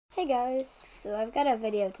Hey guys, so I've got a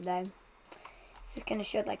video today. This is going to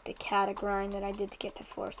show like the cata grind that I did to get to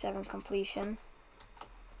 4-7 completion.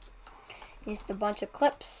 Used a bunch of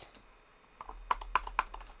clips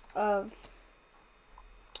of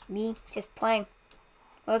me just playing.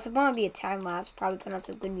 Well, it's going to be a time lapse, probably put on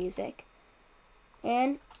some good music.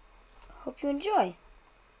 And hope you enjoy.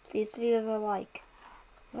 Please leave a like.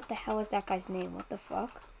 What the hell is that guy's name? What the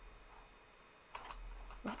fuck?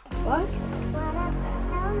 What the fuck?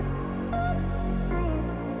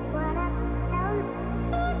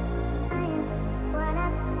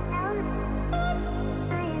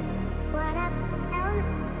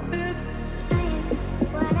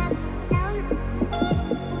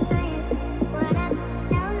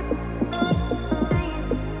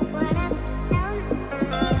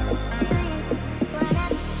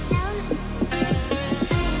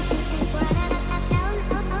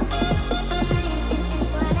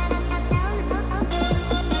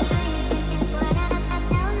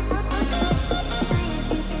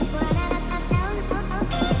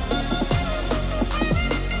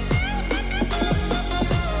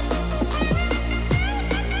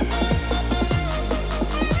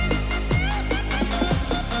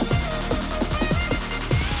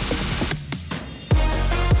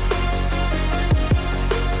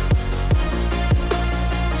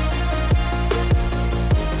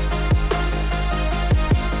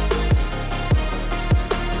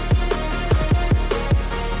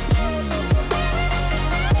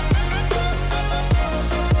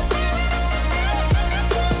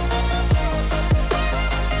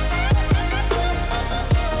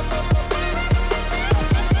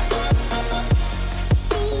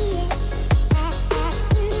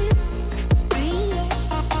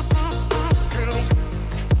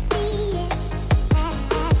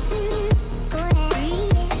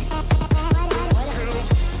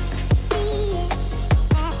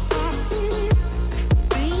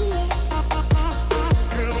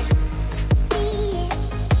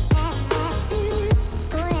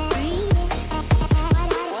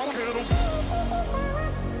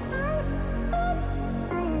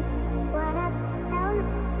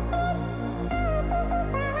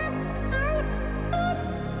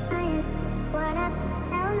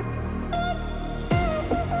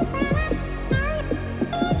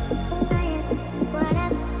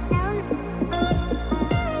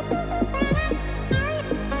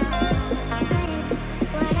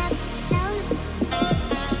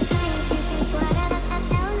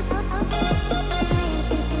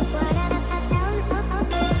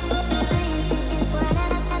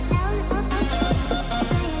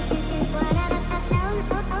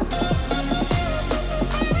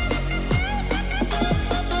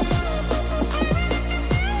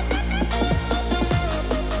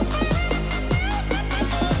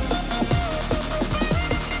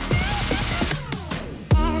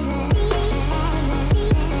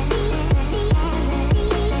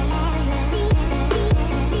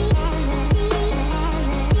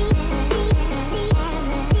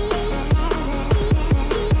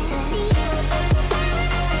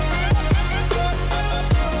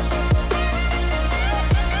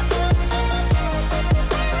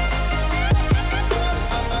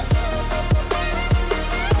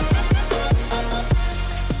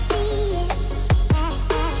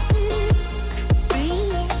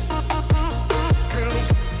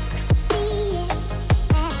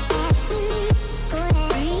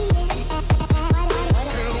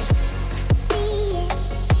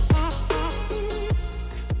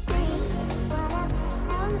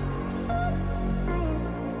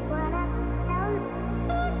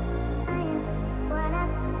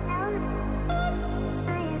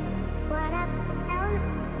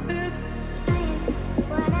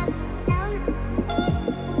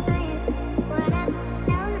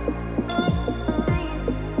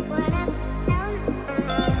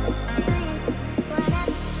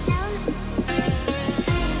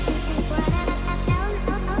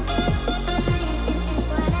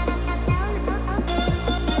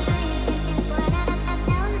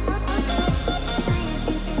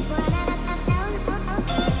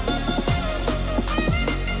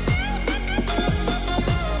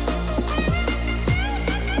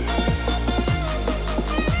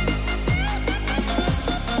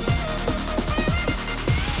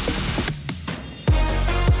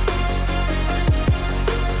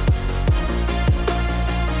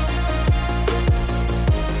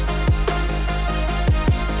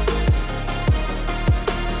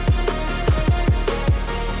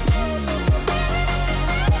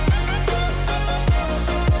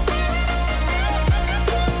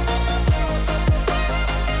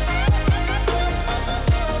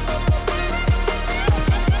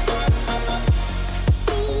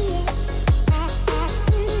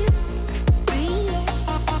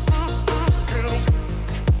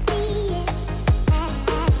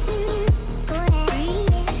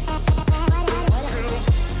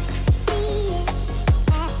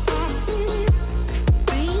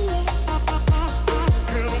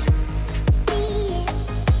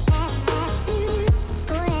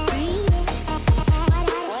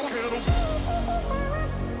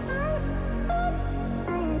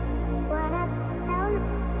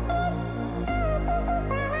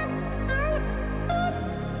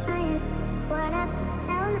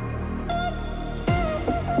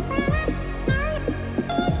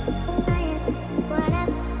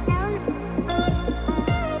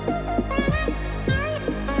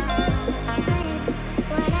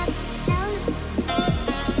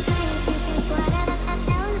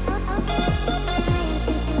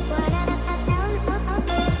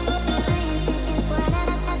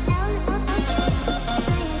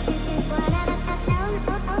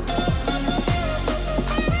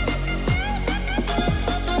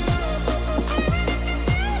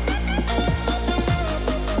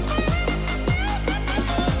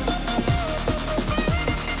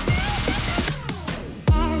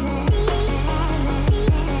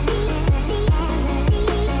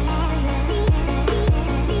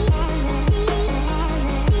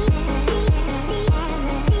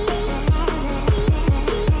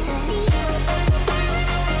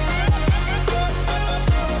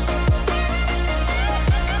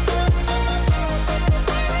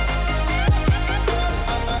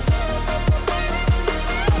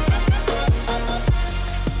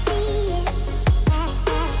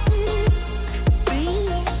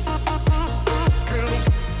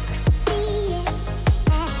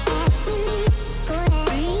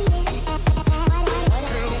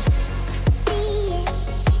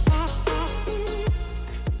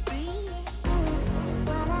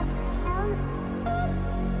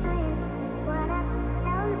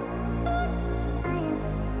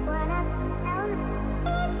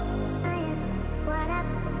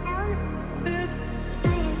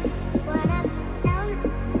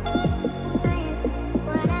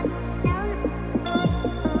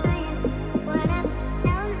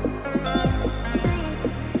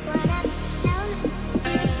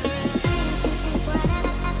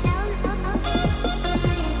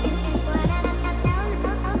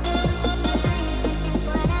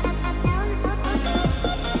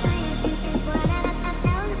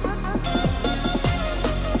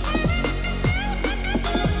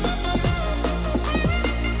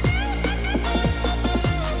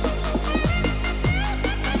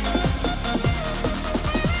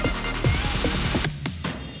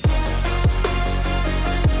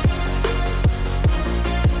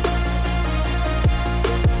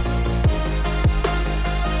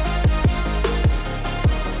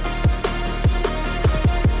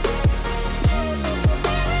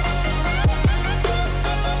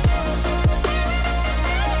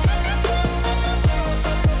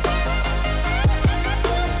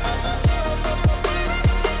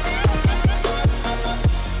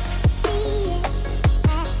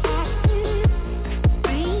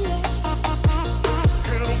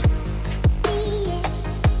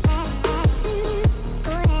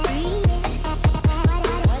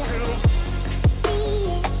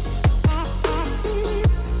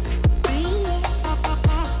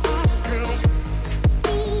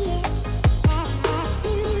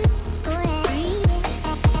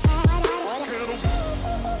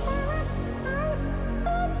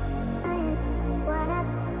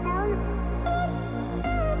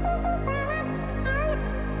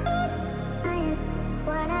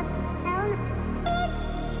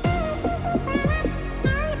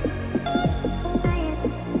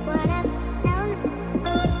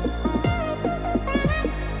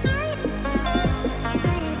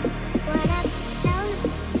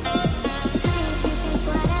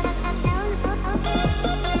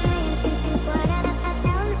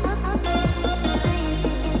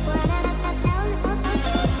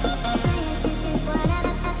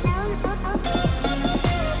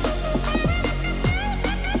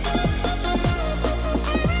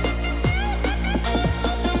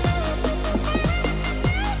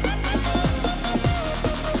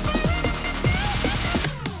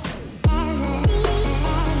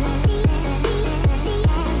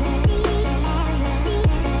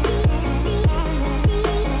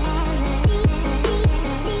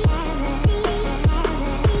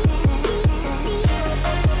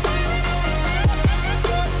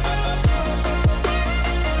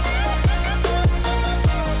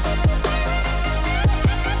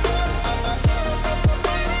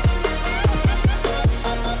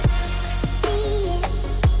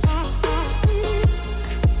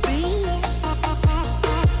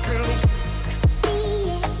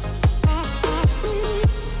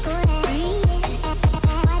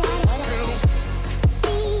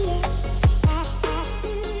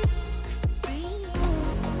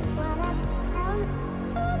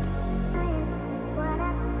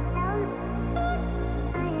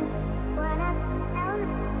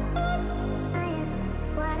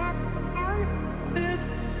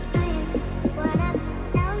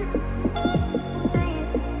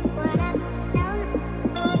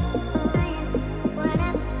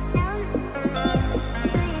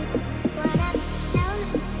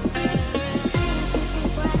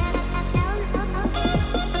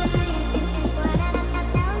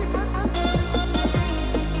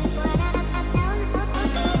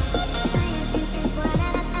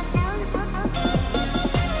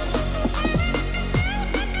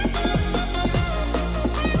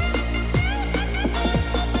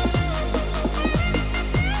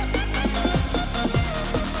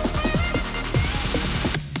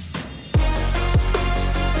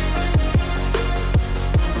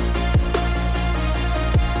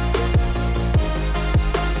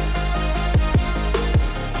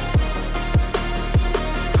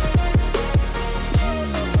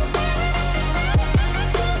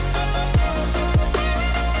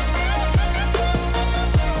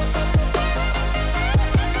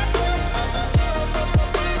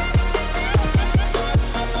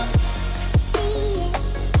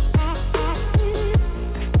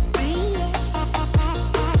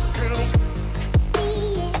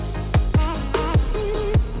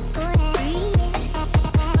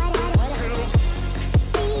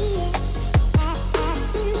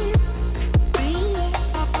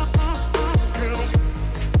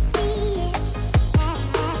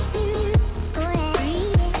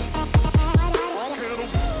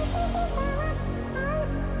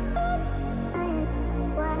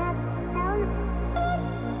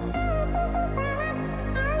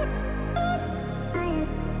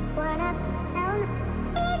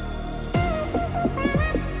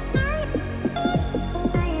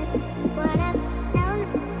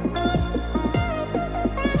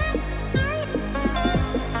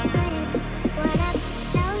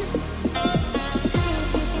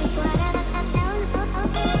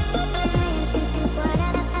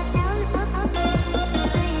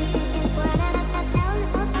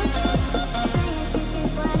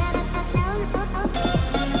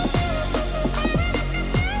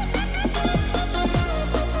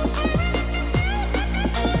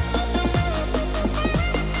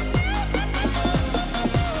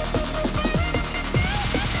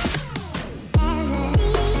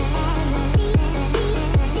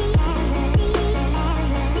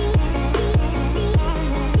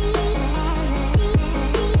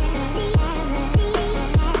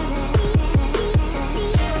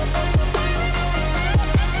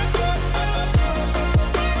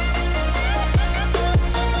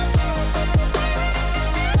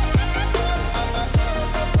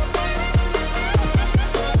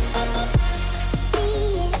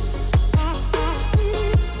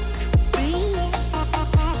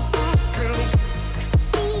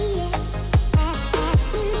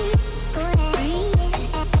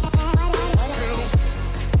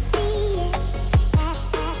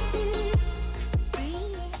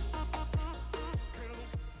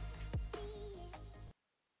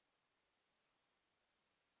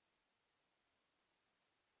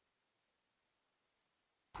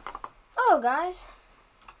 guys,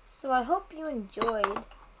 so I hope you enjoyed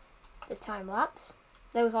the time lapse.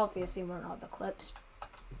 Those obviously weren't all the clips.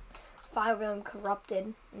 5 of them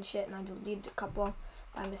corrupted and shit, and I deleted a couple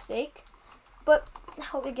by mistake. But I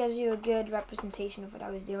hope it gives you a good representation of what I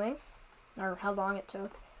was doing, or how long it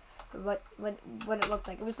took, or what it looked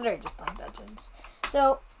like. It was literally just playing dungeons.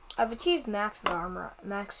 So I've achieved massive armor,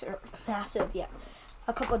 massive, yeah,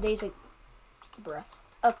 a couple days ago.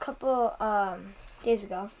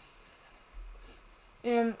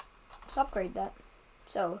 And let's upgrade that.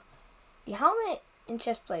 So the helmet and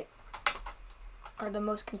chest plate are the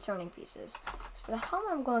most concerning pieces. So for the helmet,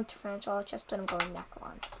 I'm going to French. All the chest plate, I'm going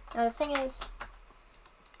Necron. Now the thing is,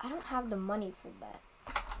 I don't have the money for that,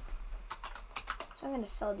 so I'm going to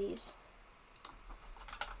sell these.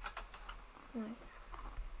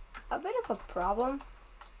 A bit of a problem.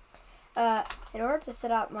 In order to set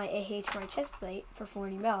up my AH for my chest plate for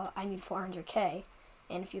 40 mil, I need 400k.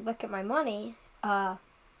 And if you look at my money, I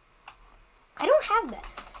don't have that.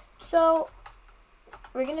 So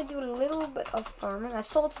we're gonna do a little bit of farming. I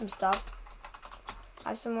sold some stuff. I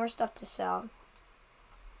have some more stuff to sell.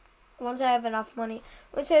 Once I have enough money,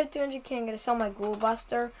 once I have 200k, I'm gonna sell my Ghoul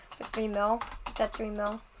Buster for 3 mil. Get that 3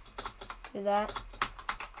 mil. Do that.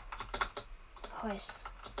 Nice.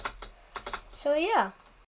 So yeah.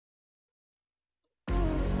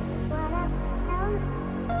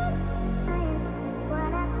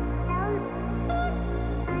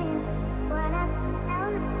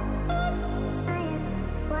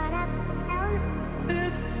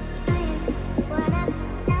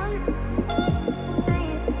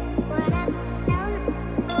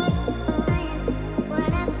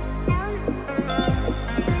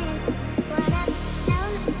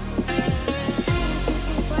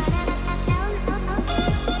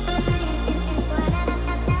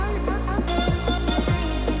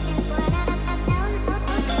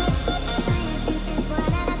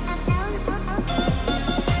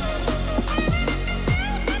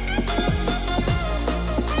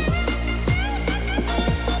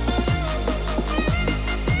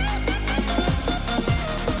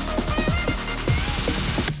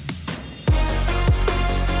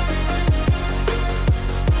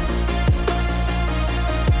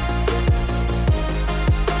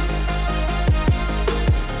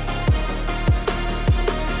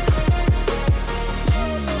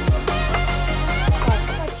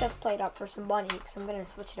 Up for some money because I'm gonna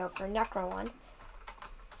switch it out for a Necron one.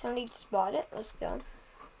 Somebody just bought it. Let's go.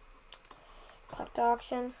 Collect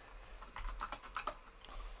auction.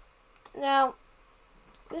 Now,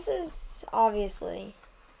 this is obviously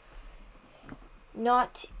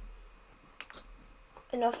not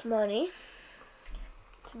enough money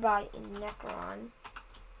to buy a Necron.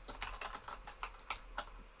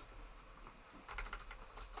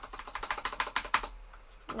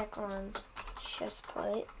 Necron chest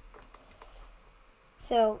plate.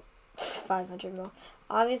 So, it's 500 mil.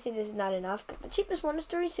 Obviously, this is not enough, but the cheapest one is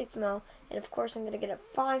 36 mil. And of course, I'm going to get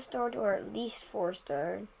a 5-star or at least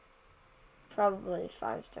 4-star. Probably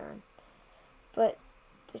 5-star. But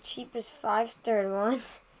the cheapest 5-star one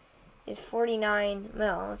is 49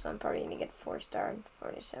 mil. So I'm probably going to get 4-star,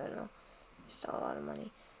 47 mil. Still a lot of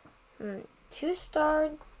money. 2-star,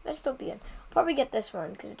 that's still good. I'll probably get this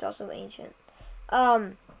one because it's also ancient.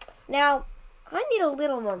 Now, I need a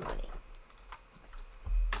little more money.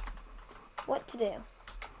 What to do?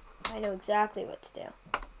 I know exactly what to do.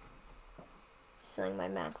 Selling my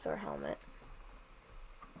Maxor helmet.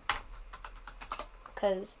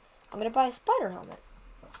 Because I'm going to buy a spider helmet.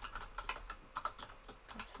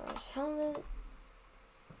 Maxor's helmet.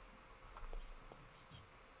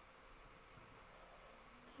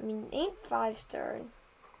 I mean, ain't 5-star.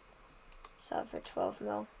 Sell it for 12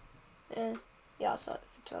 mil. Yeah, I'll sell it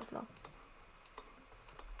for 12 mil.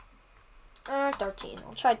 13.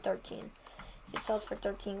 I'll try 13. If it sells for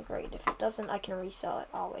 13, great. If it doesn't, I can resell it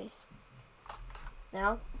always.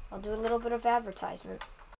 Now, I'll do a little bit of advertisement.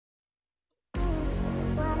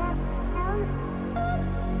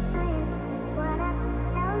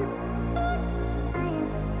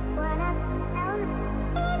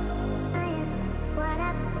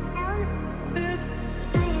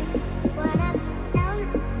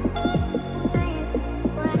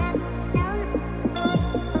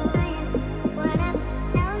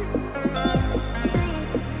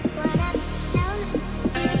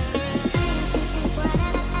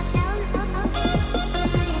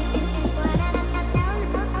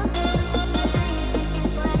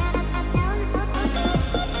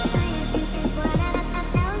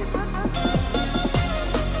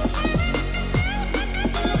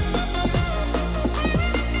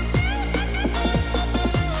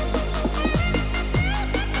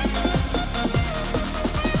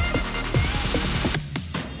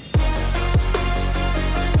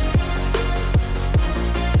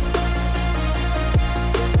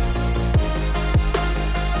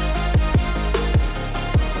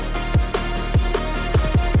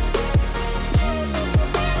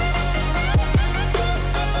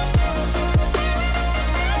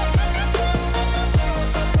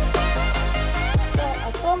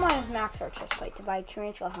 buy a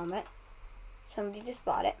tarantula helmet. Somebody just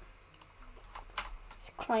bought it. Let's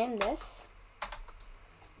claim this.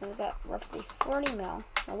 And we've got roughly 40 mil.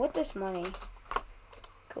 Now with this money,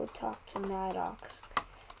 go talk to Maddox.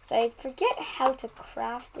 So I forget how to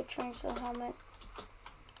craft the tarantula helmet.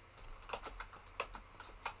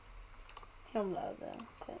 He'll know though,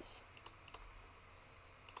 because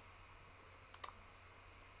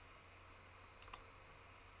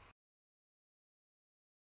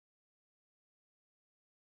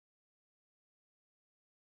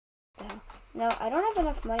no, I don't have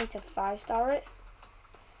enough money to 5-star it,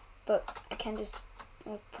 but I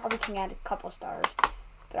probably can add a couple stars,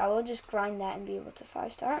 but I will just grind that and be able to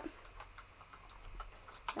 5-star it.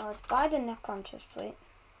 Now let's buy the Necron chestplate.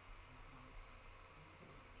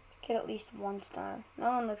 Let's get at least 1 star. That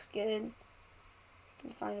one looks good.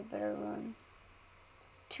 Can find a better one.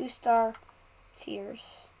 2-star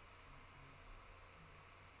Fierce.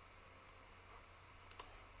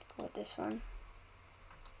 Go with this one.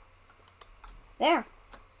 There.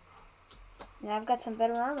 Now I've got some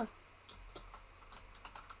better armor.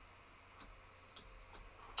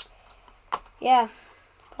 Yeah.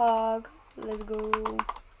 Pog. Let's go.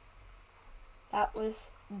 That was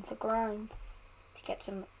the grind. To get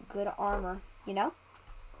some good armor, you know?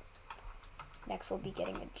 Next we'll be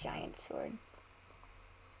getting a giant sword.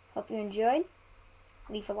 Hope you enjoyed.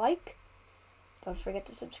 Leave a like. Don't forget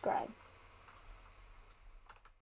to subscribe.